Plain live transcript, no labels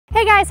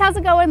Hey guys, how's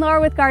it going? Laura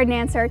with Garden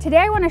Answer. Today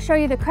I want to show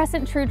you the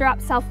Crescent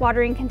TruDrop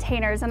self-watering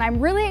containers, and I'm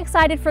really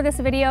excited for this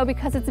video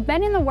because it's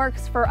been in the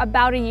works for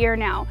about a year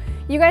now.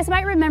 You guys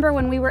might remember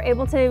when we were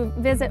able to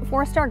visit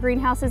 4-star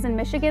greenhouses in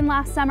Michigan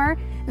last summer.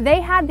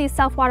 They had these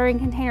self-watering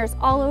containers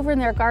all over in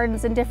their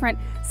gardens in different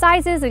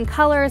sizes and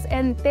colors,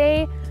 and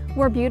they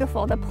were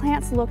beautiful. The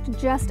plants looked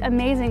just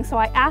amazing. So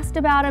I asked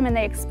about them and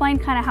they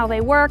explained kind of how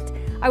they worked.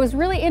 I was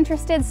really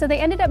interested, so they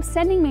ended up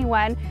sending me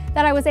one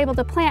that I was able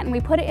to plant, and we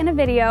put it in a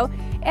video.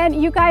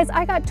 And you guys,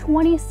 I got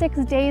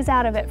 26 days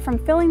out of it, from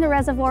filling the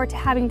reservoir to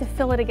having to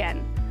fill it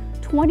again.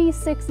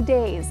 26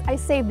 days. I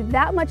saved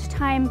that much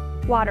time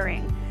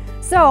watering.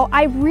 So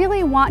I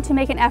really want to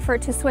make an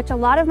effort to switch a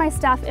lot of my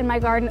stuff in my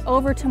garden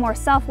over to more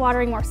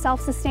self-watering, more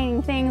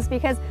self-sustaining things,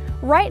 because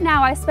right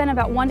now I spend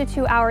about 1 to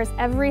 2 hours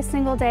every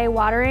single day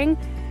watering.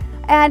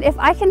 And if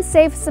I can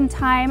save some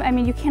time, I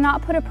mean, you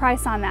cannot put a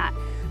price on that.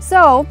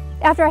 So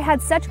after I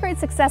had such great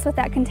success with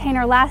that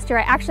container last year,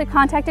 I actually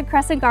contacted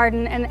Crescent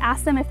Garden and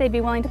asked them if they'd be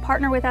willing to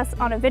partner with us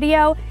on a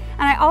video.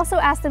 And I also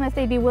asked them if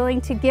they'd be willing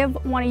to give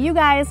one of you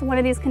guys one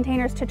of these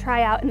containers to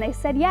try out, and they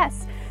said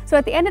yes. So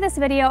at the end of this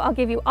video, I'll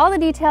give you all the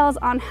details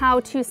on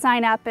how to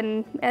sign up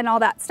and all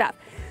that stuff.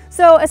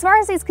 So as far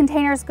as these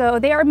containers go,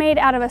 they are made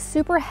out of a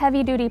super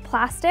heavy duty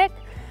plastic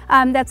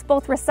that's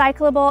both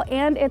recyclable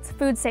and it's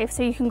food safe,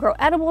 so you can grow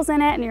edibles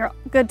in it and you're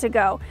good to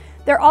go.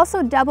 They're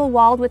also double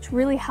walled, which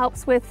really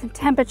helps with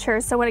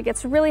temperatures, so when it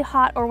gets really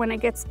hot or when it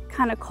gets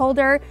kind of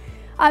colder.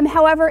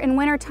 However, in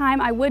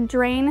wintertime, I would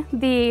drain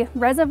the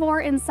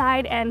reservoir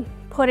inside and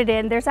put it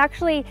in. There's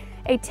actually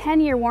a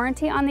 10-year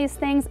warranty on these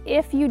things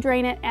if you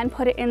drain it and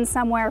put it in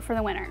somewhere for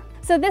the winter.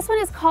 So this one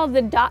is called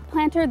the Dot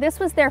Planter. This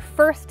was their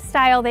first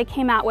style they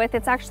came out with.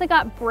 It's actually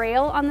got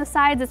braille on the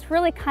sides. It's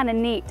really kind of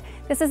neat.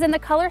 This is in the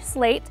color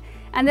slate,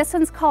 and this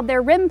one's called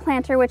their Rim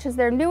Planter, which is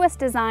their newest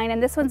design,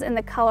 and this one's in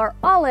the color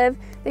olive.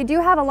 They do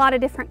have a lot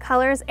of different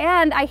colors,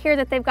 and I hear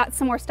that they've got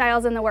some more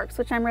styles in the works,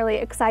 which I'm really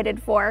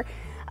excited for.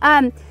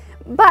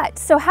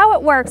 So how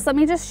it works, let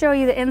me just show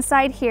you the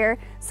inside here.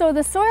 So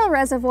the soil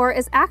reservoir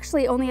is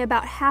actually only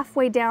about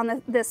halfway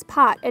down this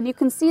pot, and you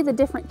can see the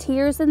different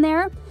tiers in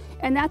there,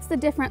 and that's the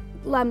different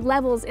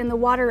levels in the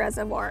water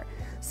reservoir.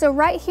 So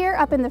right here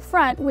up in the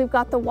front, we've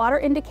got the water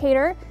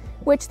indicator,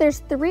 which there's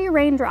 3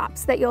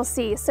 raindrops that you'll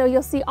see. So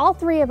you'll see all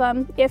 3 of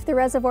them if the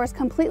reservoir is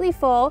completely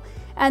full,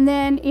 and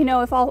then, you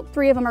know, if all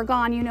 3 of them are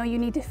gone, you know you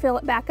need to fill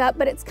it back up.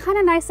 But it's kind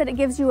of nice that it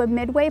gives you a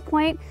midway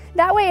point.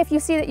 That way, if you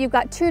see that you've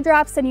got 2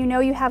 drops, then you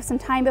know you have some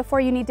time before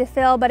you need to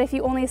fill. But if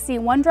you only see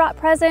 1 drop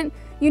present,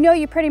 you know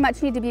you pretty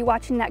much need to be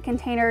watching that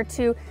container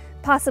to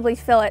possibly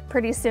fill it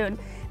pretty soon.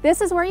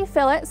 This is where you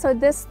fill it. So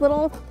this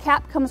little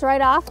cap comes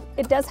right off.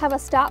 It does have a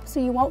stop, so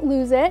you won't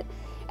lose it.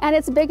 And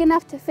it's big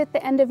enough to fit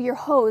the end of your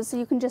hose. So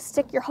you can just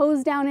stick your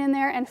hose down in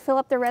there and fill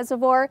up the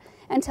reservoir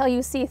until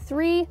you see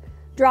 3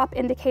 drop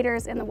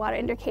indicators in the water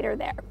indicator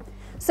there.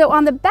 So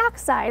on the back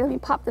side, let me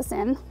pop this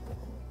in.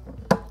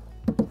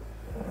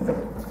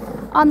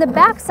 On the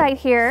back side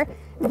here,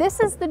 this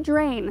is the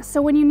drain.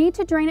 So when you need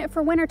to drain it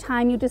for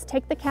wintertime, you just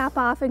take the cap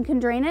off and can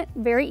drain it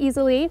very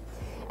easily.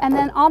 And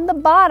then on the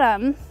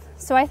bottom,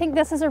 so I think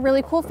this is a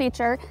really cool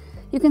feature,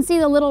 you can see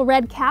the little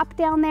red cap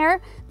down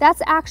there.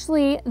 That's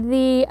actually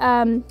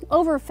the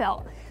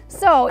overfill.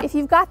 So if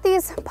you've got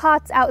these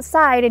pots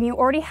outside and you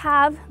already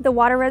have the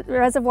water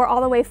reservoir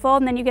all the way full,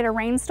 and then you get a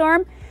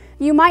rainstorm,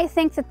 you might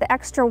think that the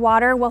extra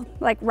water will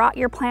like rot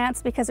your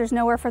plants because there's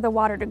nowhere for the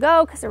water to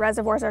go because the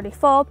reservoir is already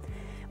full.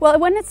 Well,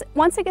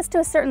 once it gets to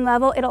a certain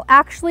level, it'll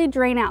actually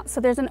drain out. So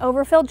there's an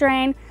overfill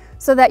drain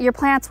so that your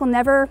plants will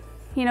never,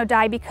 you know,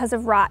 die because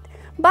of rot.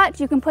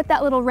 But you can put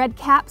that little red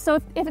cap. So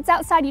if it's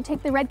outside, you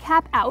take the red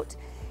cap out.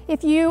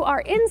 If you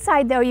are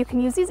inside though, you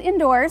can use these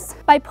indoors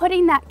by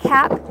putting that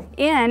cap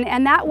in,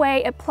 and that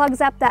way it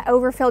plugs up that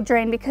overfill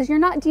drain because you're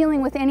not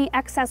dealing with any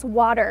excess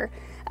water,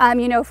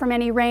 you know, from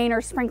any rain or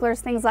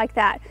sprinklers, things like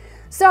that.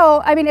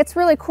 So, I mean, it's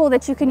really cool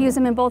that you can use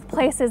them in both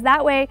places.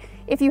 That way,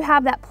 if you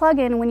have that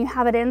plug-in, when you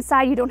have it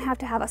inside, you don't have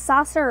to have a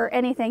saucer or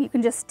anything. You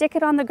can just stick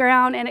it on the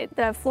ground and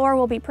the floor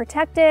will be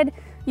protected.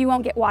 You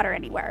won't get water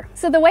anywhere.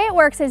 So the way it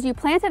works is you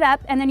plant it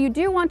up, and then you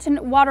do want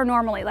to water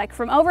normally, like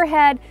from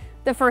overhead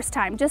the first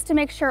time, just to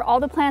make sure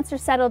all the plants are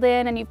settled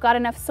in and you've got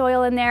enough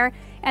soil in there.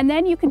 And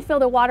then you can fill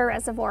the water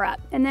reservoir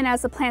up. And then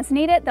as the plants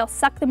need it, they'll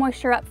suck the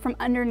moisture up from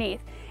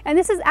underneath. And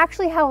this is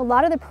actually how a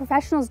lot of the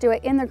professionals do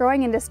it in the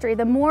growing industry.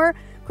 The more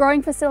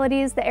growing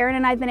facilities that Erin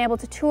and I have been able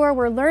to tour,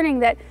 we're learning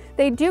that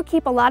they do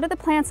keep a lot of the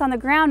plants on the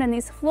ground, and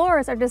these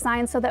floors are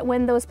designed so that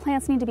when those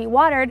plants need to be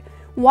watered,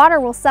 water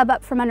will sub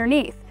up from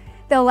underneath.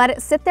 They'll let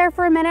it sit there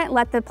for a minute,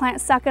 let the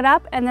plant suck it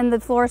up, and then the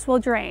floors will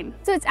drain.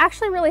 So it's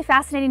actually really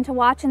fascinating to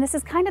watch, and this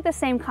is kind of the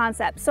same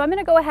concept. So I'm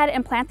gonna go ahead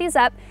and plant these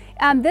up.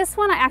 This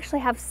one, I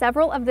actually have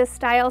several of this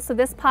style, so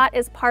this pot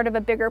is part of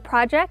a bigger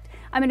project.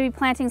 I'm gonna be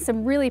planting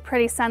some really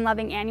pretty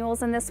sun-loving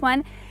annuals in this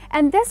one.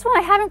 And this one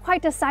I haven't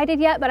quite decided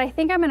yet, but I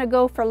think I'm gonna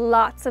go for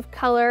lots of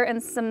color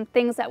and some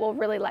things that will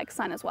really like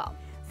sun as well.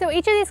 So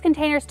each of these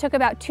containers took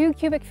about 2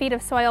 cubic feet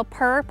of soil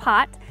per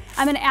pot.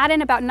 I'm gonna add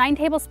in about 9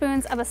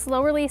 tablespoons of a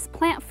slow release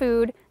plant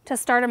food to to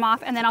start them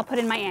off, and then I'll put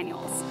in my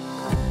annuals.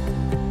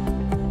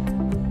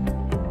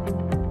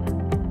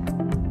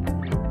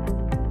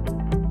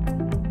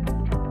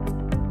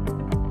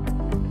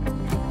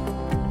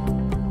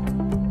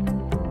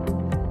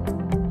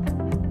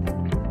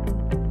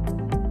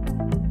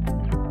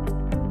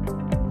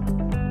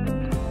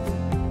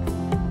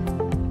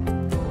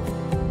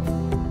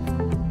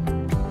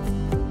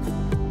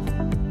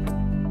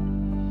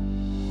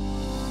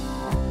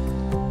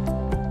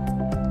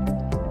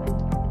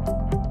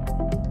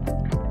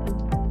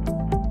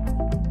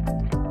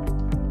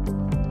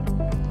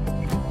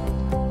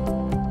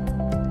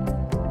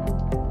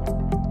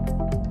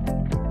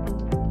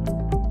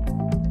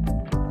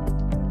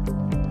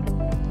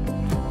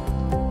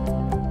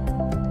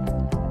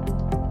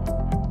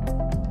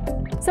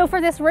 So for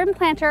this rim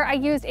planter, I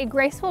used a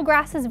Graceful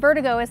Grasses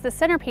Vertigo as the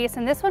centerpiece,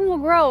 and this one will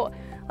grow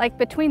like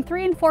between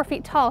 3 and 4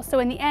 feet tall. So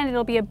in the end,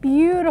 it'll be a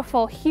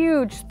beautiful,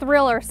 huge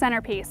thriller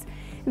centerpiece.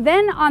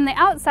 Then on the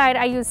outside,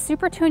 I used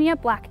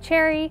Supertunia Black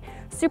Cherry,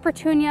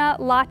 Supertunia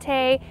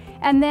Latte,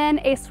 and then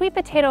a sweet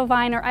potato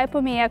vine or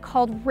Ipomea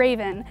called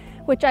Raven,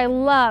 which I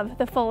love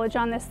the foliage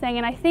on this thing,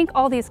 and I think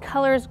all these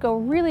colors go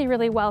really,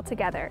 really well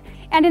together.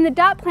 And in the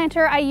dot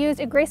planter, I used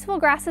a Graceful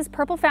Grasses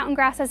Purple Fountain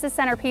Grass as the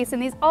centerpiece,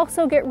 and these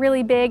also get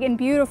really big and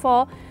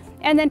beautiful.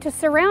 And then to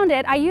surround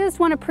it, I used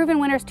one of Proven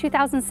Winners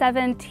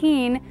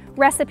 2017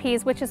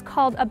 recipes, which is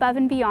called Above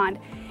and Beyond.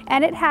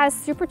 And it has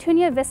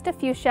Supertunia Vista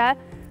Fuchsia,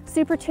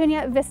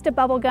 Supertunia Vista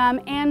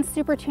Bubblegum, and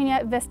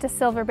Supertunia Vista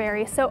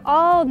Silverberry. So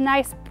all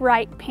nice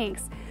bright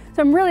pinks.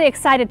 So I'm really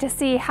excited to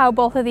see how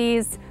both of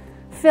these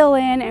fill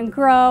in and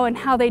grow and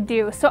how they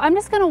do. So I'm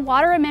just gonna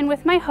water them in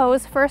with my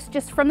hose first,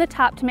 just from the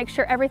top to make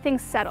sure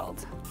everything's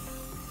settled.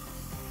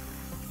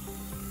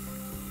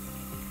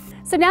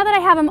 So now that I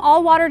have them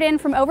all watered in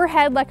from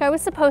overhead like I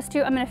was supposed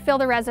to, I'm gonna fill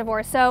the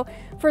reservoir. So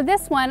for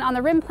this one on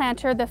the rim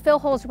planter, the fill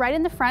hole's right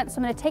in the front. So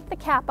I'm gonna take the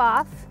cap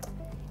off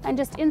and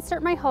just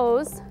insert my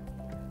hose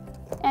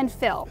and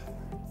fill.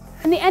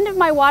 And the end of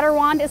my water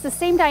wand is the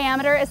same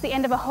diameter as the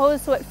end of a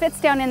hose, so it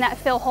fits down in that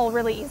fill hole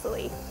really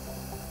easily.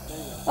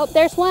 Oh,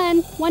 there's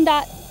one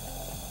dot.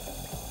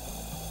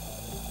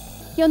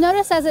 You'll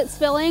notice as it's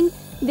filling,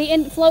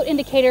 the float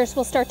indicators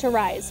will start to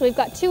rise. So we've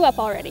got 2 up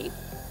already.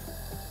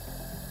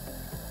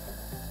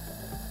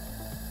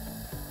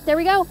 There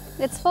we go,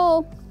 it's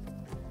full.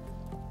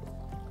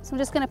 So I'm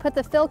just gonna put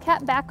the fill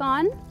cap back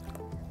on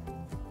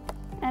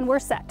and we're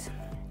set.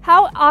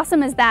 How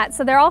awesome is that?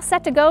 So they're all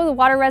set to go. The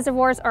water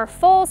reservoirs are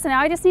full. So now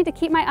I just need to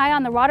keep my eye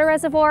on the water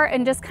reservoir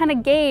and just kind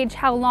of gauge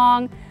how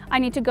long I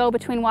need to go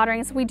between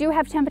waterings. We do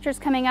have temperatures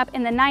coming up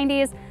in the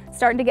 90s,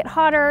 starting to get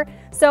hotter.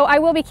 So I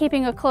will be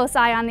keeping a close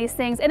eye on these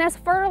things. And as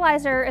far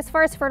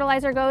as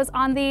fertilizer goes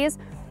on these,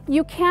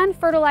 you can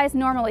fertilize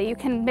normally. You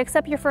can mix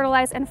up your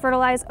fertilize and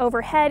fertilize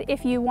overhead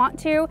if you want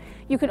to.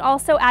 You can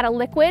also add a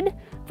liquid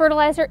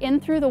fertilizer in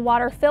through the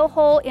water fill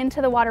hole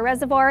into the water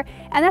reservoir.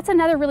 And that's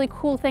another really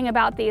cool thing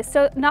about these.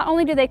 So not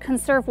only do they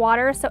conserve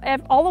water, so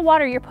all the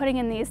water you're putting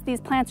in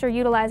these plants are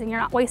utilizing. You're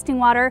not wasting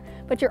water,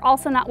 but you're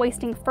also not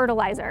wasting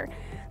fertilizer.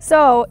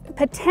 So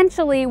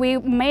potentially we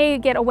may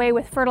get away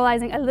with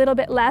fertilizing a little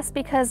bit less,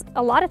 because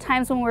a lot of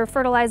times when we're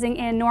fertilizing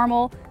in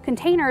normal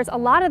containers, a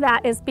lot of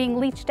that is being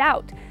leached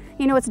out.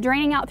 You know, it's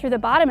draining out through the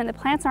bottom and the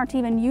plants aren't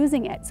even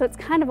using it. So it's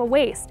kind of a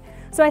waste.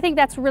 So I think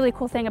that's a really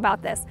cool thing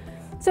about this.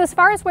 So as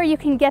far as where you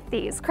can get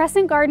these,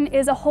 Crescent Garden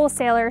is a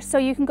wholesaler. So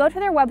you can go to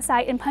their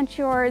website and punch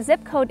your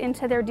zip code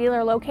into their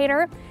dealer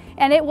locator,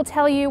 and it will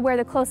tell you where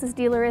the closest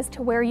dealer is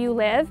to where you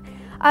live.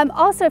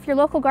 Also, if your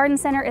local garden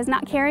center is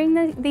not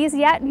carrying these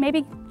yet,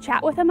 maybe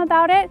chat with them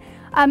about it.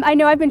 I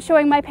know I've been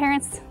showing my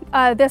parents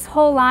this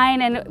whole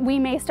line, and we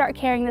may start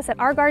carrying this at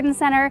our garden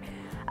center.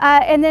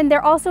 And then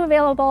they're also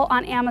available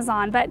on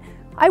Amazon, but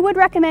I would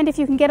recommend, if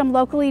you can get them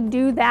locally,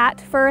 do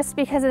that first,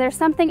 because there's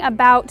something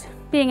about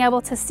being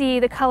able to see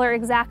the color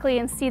exactly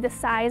and see the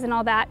size and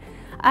all that.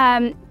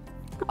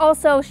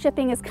 Also,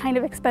 shipping is kind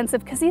of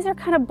expensive because these are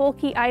kind of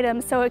bulky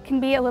items, so it can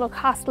be a little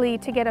costly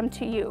to get them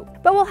to you.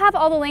 But we'll have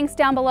all the links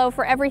down below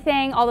for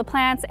everything, all the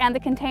plants and the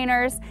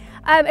containers.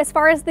 As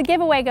far as the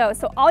giveaway goes,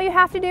 so all you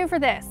have to do for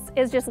this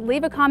is just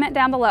leave a comment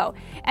down below.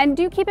 And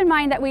do keep in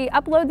mind that we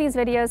upload these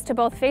videos to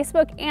both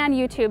Facebook and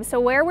YouTube, so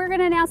where we're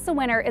gonna announce the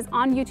winner is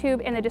on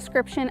YouTube in the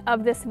description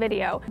of this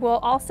video. We'll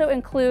also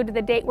include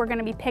the date we're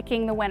gonna be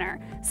picking the winner.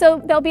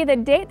 So there'll be the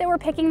date that we're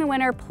picking the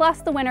winner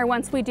plus the winner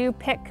once we do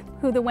pick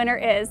who the winner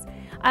is.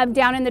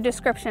 Down in the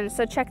description,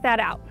 so check that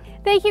out.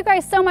 Thank you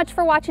guys so much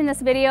for watching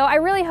this video. I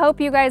really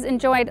hope you guys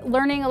enjoyed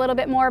learning a little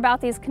bit more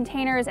about these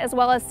containers, as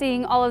well as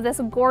seeing all of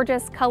this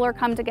gorgeous color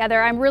come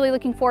together. I'm really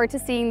looking forward to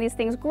seeing these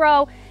things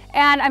grow,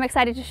 and I'm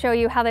excited to show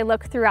you how they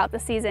look throughout the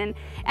season.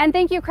 And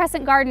thank you,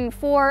 Crescent Garden,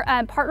 for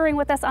partnering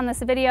with us on this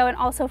video and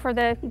also for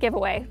the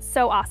giveaway.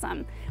 So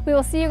awesome. We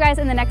will see you guys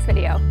in the next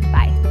video.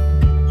 Bye.